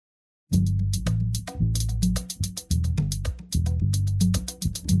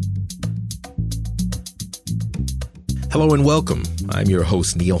Hello and welcome. I'm your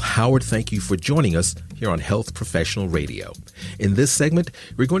host, Neil Howard. Thank you for joining us here on Health Professional Radio. In this segment,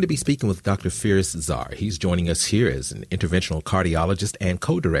 we're going to be speaking with Dr. Firas Zar. He's joining us here as an interventional cardiologist and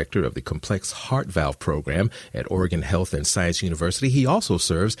co-director of the Complex Heart Valve Program at Oregon Health and Science University. He also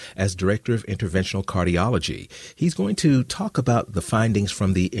serves as director of interventional cardiology. He's going to talk about the findings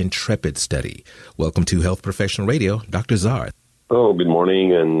from the Intrepid study. Welcome to Health Professional Radio, Dr. Zar. Oh, good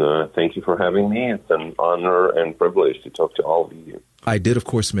morning, and thank you for having me. It's an honor and privilege to talk to all of you. I did, of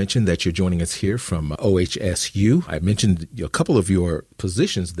course, mention that you're joining us here from OHSU. I mentioned a couple of your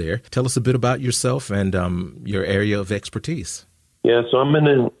positions there. Tell us a bit about yourself and your area of expertise. Yeah, so I'm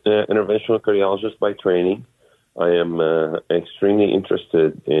an interventional cardiologist by training. I am extremely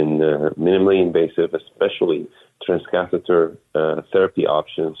interested in minimally invasive, especially transcatheter therapy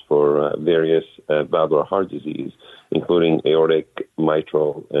options for various valvular heart disease, including aortic,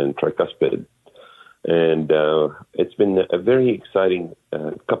 mitral, and tricuspid. And it's been a very exciting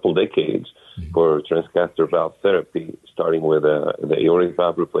couple decades for transcatheter valve therapy, starting with the aortic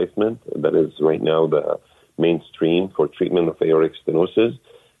valve replacement. That is right now the mainstream for treatment of aortic stenosis.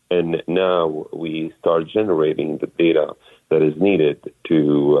 And now we start generating the data that is needed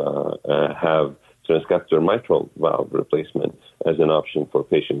to have transcatheter mitral valve replacement as an option for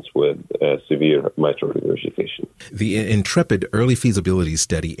patients with severe mitral regurgitation. The Intrepid early feasibility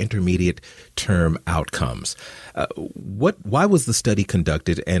study, intermediate term outcomes. Why was the study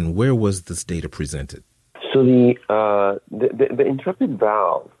conducted, and where was this data presented? So the Intrepid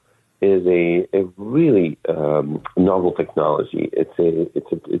valve is a really novel technology.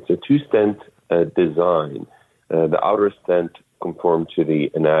 It's a two-stent design. The outer stent conformed to the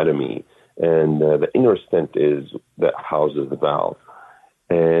anatomy, and the inner stent is that houses the valve.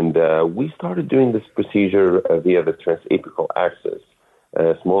 And we started doing this procedure via the transapical axis,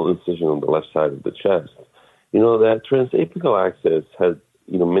 a small incision on the left side of the chest. That transapical axis has,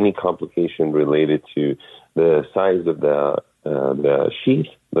 many complications related to the size of the sheath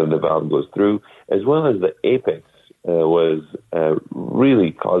that the valve goes through, as well as the apex was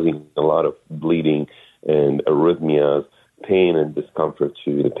really causing a lot of bleeding and arrhythmias, pain and discomfort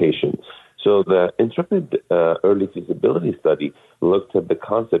to the patient. So the Intrepid early feasibility study looked at the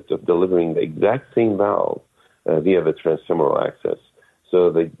concept of delivering the exact same valve via the transfemoral axis. So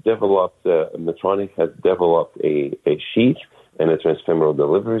they developed, Medtronic has developed a sheath and a transfemoral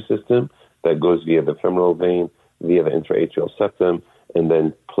delivery system that goes via the femoral vein, via the intraatrial septum, and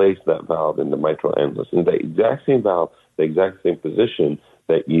then place that valve in the mitral annulus. In the exact same valve, the exact same position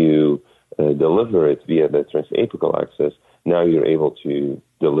that you deliver it via the transapical axis, now you're able to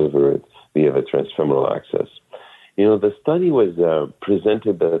deliver it via the transfemoral axis. The study was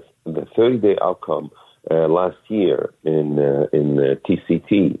presented as the 30-day outcome last year in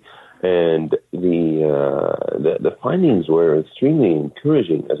TCT, and the findings were extremely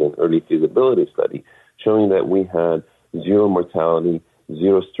encouraging as an early feasibility study, showing that we had zero mortality,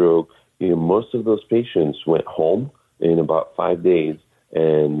 zero stroke. Most of those patients went home in about 5 days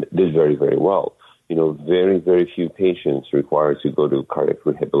and did very, very well. Very, very few patients required to go to cardiac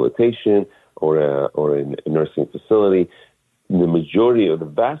rehabilitation or a nursing facility. The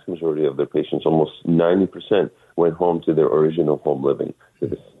vast majority of their patients, almost 90%, went home to their original home living,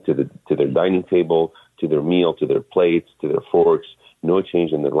 to their dining table, to their meal, to their plates, to their forks, no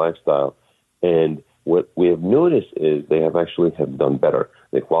change in their lifestyle. And what we have noticed is they have done better.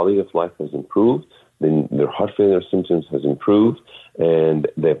 Their quality of life has improved, then their heart failure symptoms has improved, and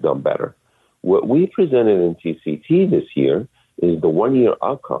they've done better. What we presented in TCT this year is the one-year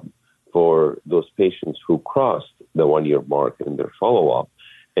outcome for those patients who crossed the one-year mark in their follow-up.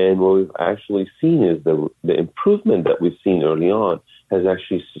 And what we've actually seen is the improvement that we've seen early on has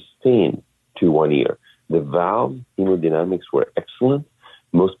actually sustained to 1 year. The valve hemodynamics were excellent.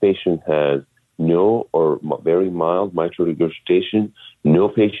 Most patients had no or very mild mitral regurgitation. No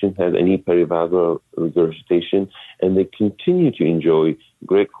patient had any perivalvular regurgitation, and they continue to enjoy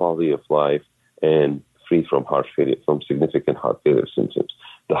great quality of life and free from heart failure, from significant heart failure symptoms.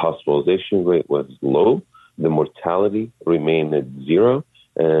 The hospitalization rate was low. The mortality remained at zero,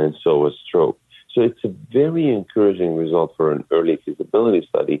 and so was stroke. So it's a very encouraging result for an early feasibility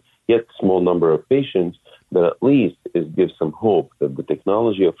study, yet small number of patients, but at least it gives some hope that the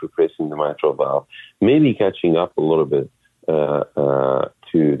technology of replacing the mitral valve may be catching up a little bit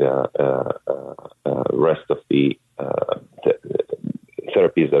to the rest of the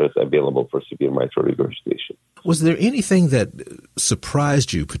therapies that is available for severe mitral regurgitation. Was there anything that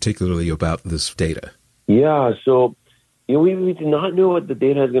surprised you particularly about this data? Yeah, so we did not know what the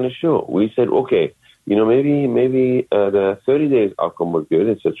data is going to show. We said, okay, maybe the 30 days outcome was good.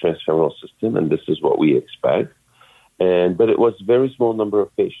 It's a transfemoral system, and this is what we expect. But it was a very small number of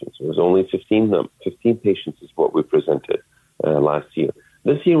patients. It was only 15 patients is what we presented last year.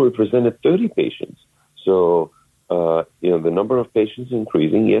 This year we presented 30 patients. So, the number of patients is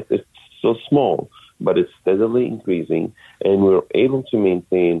increasing, yet it's still small, but it's steadily increasing, and we're able to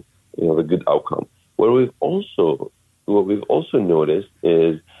maintain, the good outcome. What we've also noticed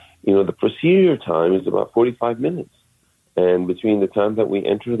is, the procedure time is about 45 minutes. And between the time that we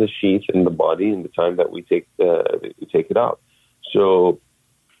enter the sheath in the body and the time that we take it out. So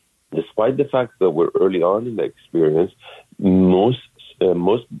despite the fact that we're early on in the experience, most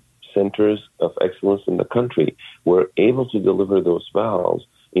centers of excellence in the country were able to deliver those valves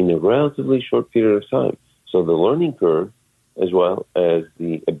in a relatively short period of time. So the learning curve, as well as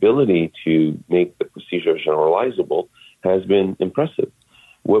the ability to make the procedure generalizable, has been impressive.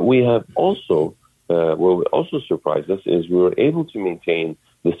 What also surprised us is we were able to maintain,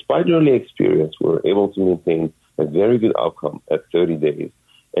 despite early experience, we were able to maintain a very good outcome at 30 days.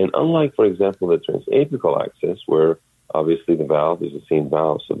 And unlike, for example, the transapical access, where obviously the valve is the same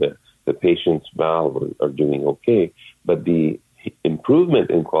valve, so the patient's valve are doing okay, but the improvement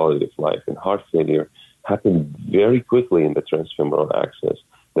in quality of life and heart failure happened very quickly in the transfemoral access.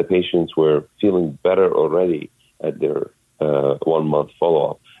 The patients were feeling better already at their 1 month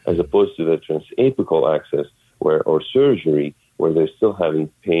follow-up, as opposed to the transapical access or surgery, where they're still having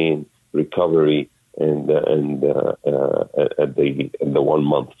pain, recovery, and at the 1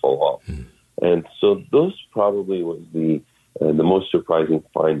 month follow-up. And so those probably was the most surprising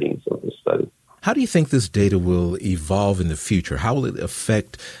findings of the study. How do you think this data will evolve in the future? How will it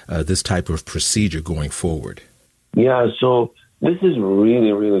affect this type of procedure going forward? Yeah, so this is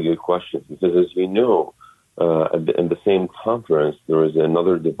really, really good question, because as you know, in the same conference, there was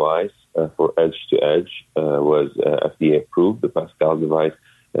another device for edge-to-edge was FDA approved. The Pascal device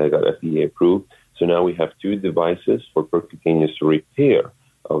got FDA approved. So now we have 2 devices for percutaneous repair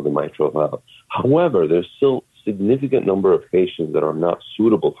of the mitral valve. However, there's still significant number of patients that are not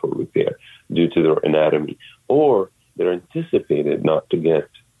suitable for repair due to their anatomy, or they're anticipated not to get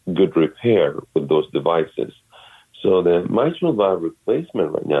good repair with those devices. So the mitral valve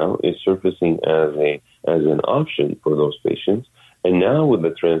replacement right now is surfacing as an option for those patients. And now with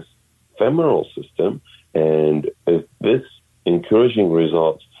the transfemoral system, and if this encouraging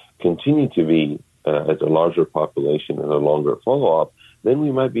results continue to be as a larger population and a longer follow-up, then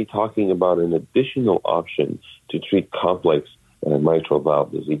we might be talking about an additional option to treat complex mitral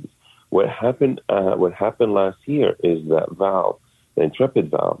valve disease. What happened last year is that valve, the Intrepid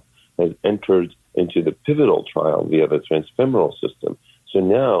valve, has entered into the pivotal trial via the transfemoral system. So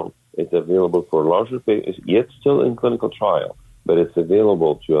now it's available for larger patients, yet still in clinical trial, but it's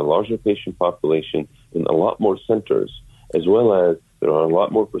available to a larger patient population in a lot more centers, as well as there are a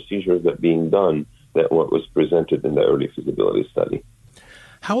lot more procedures that are being done than what was presented in the early feasibility study.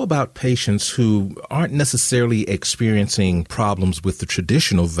 How about patients who aren't necessarily experiencing problems with the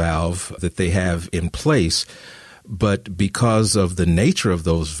traditional valve that they have in place, but because of the nature of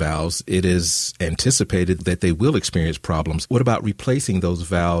those valves, it is anticipated that they will experience problems? What about replacing those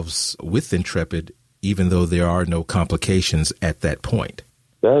valves with Intrepid, even though there are no complications at that point?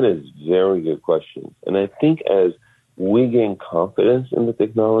 That is a very good question. And I think as we gain confidence in the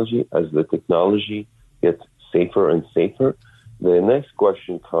technology, as the technology gets safer and safer, the next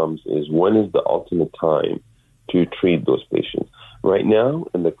question comes is, when is the ultimate time to treat those patients? Right now,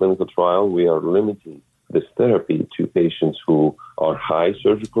 in the clinical trial, we are limiting this therapy to patients who are high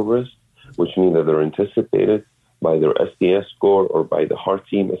surgical risk, which means that they're anticipated by their STS score or by the heart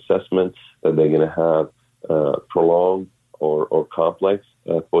team assessment that they're going to have prolonged or complex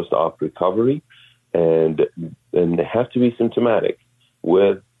post-op recovery. And they have to be symptomatic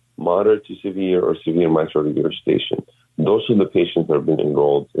with moderate to severe or severe mitral regurgitation. Those are the patients that have been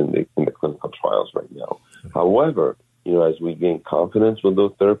enrolled in the clinical trials right now. However, as we gain confidence with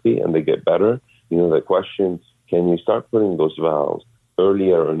those therapy and they get better, the question, can you start putting those valves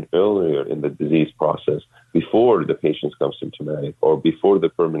earlier and earlier in the disease process before the patients become symptomatic or before the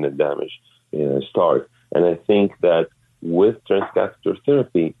permanent damage starts? And I think that with transcatheter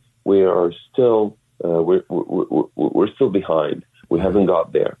therapy, we are still we're still behind. We haven't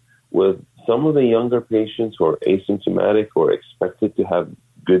got there. With some of the younger patients who are asymptomatic or expected to have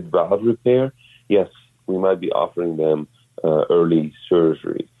good valve repair, yes, we might be offering them early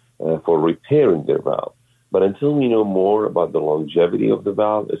surgery for repairing their valve. But until we know more about the longevity of the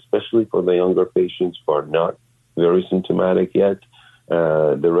valve, especially for the younger patients who are not very symptomatic yet,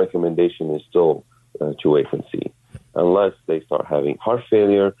 the recommendation is still to wait and see, unless they start having heart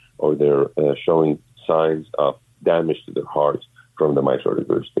failure or they're showing signs of damage to their hearts from the mitral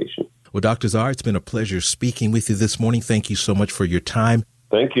regurgitation. Well, Dr. Zar, it's been a pleasure speaking with you this morning. Thank you so much for your time.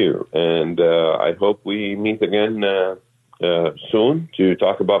 Thank you. And I hope we meet again soon to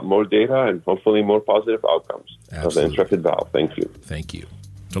talk about more data and hopefully more positive outcomes of the Intrepid valve. Thank you. Thank you.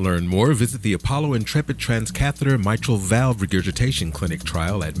 To learn more, visit the Apollo Intrepid Transcatheter Mitral Valve Regurgitation Clinic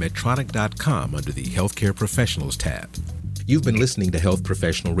trial at Medtronic.com under the Healthcare Professionals tab. You've been listening to Health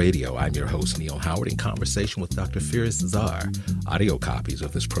Professional Radio. I'm your host, Neil Howard, in conversation with Dr. Fearuz Zar. Audio copies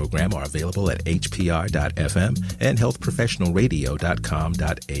of this program are available at hpr.fm and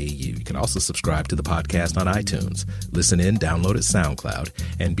healthprofessionalradio.com.au. You can also subscribe to the podcast on iTunes. Listen in, download at SoundCloud,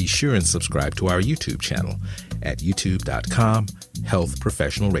 and be sure and subscribe to our YouTube channel at youtube.com, Health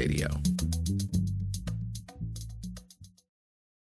Professional Radio.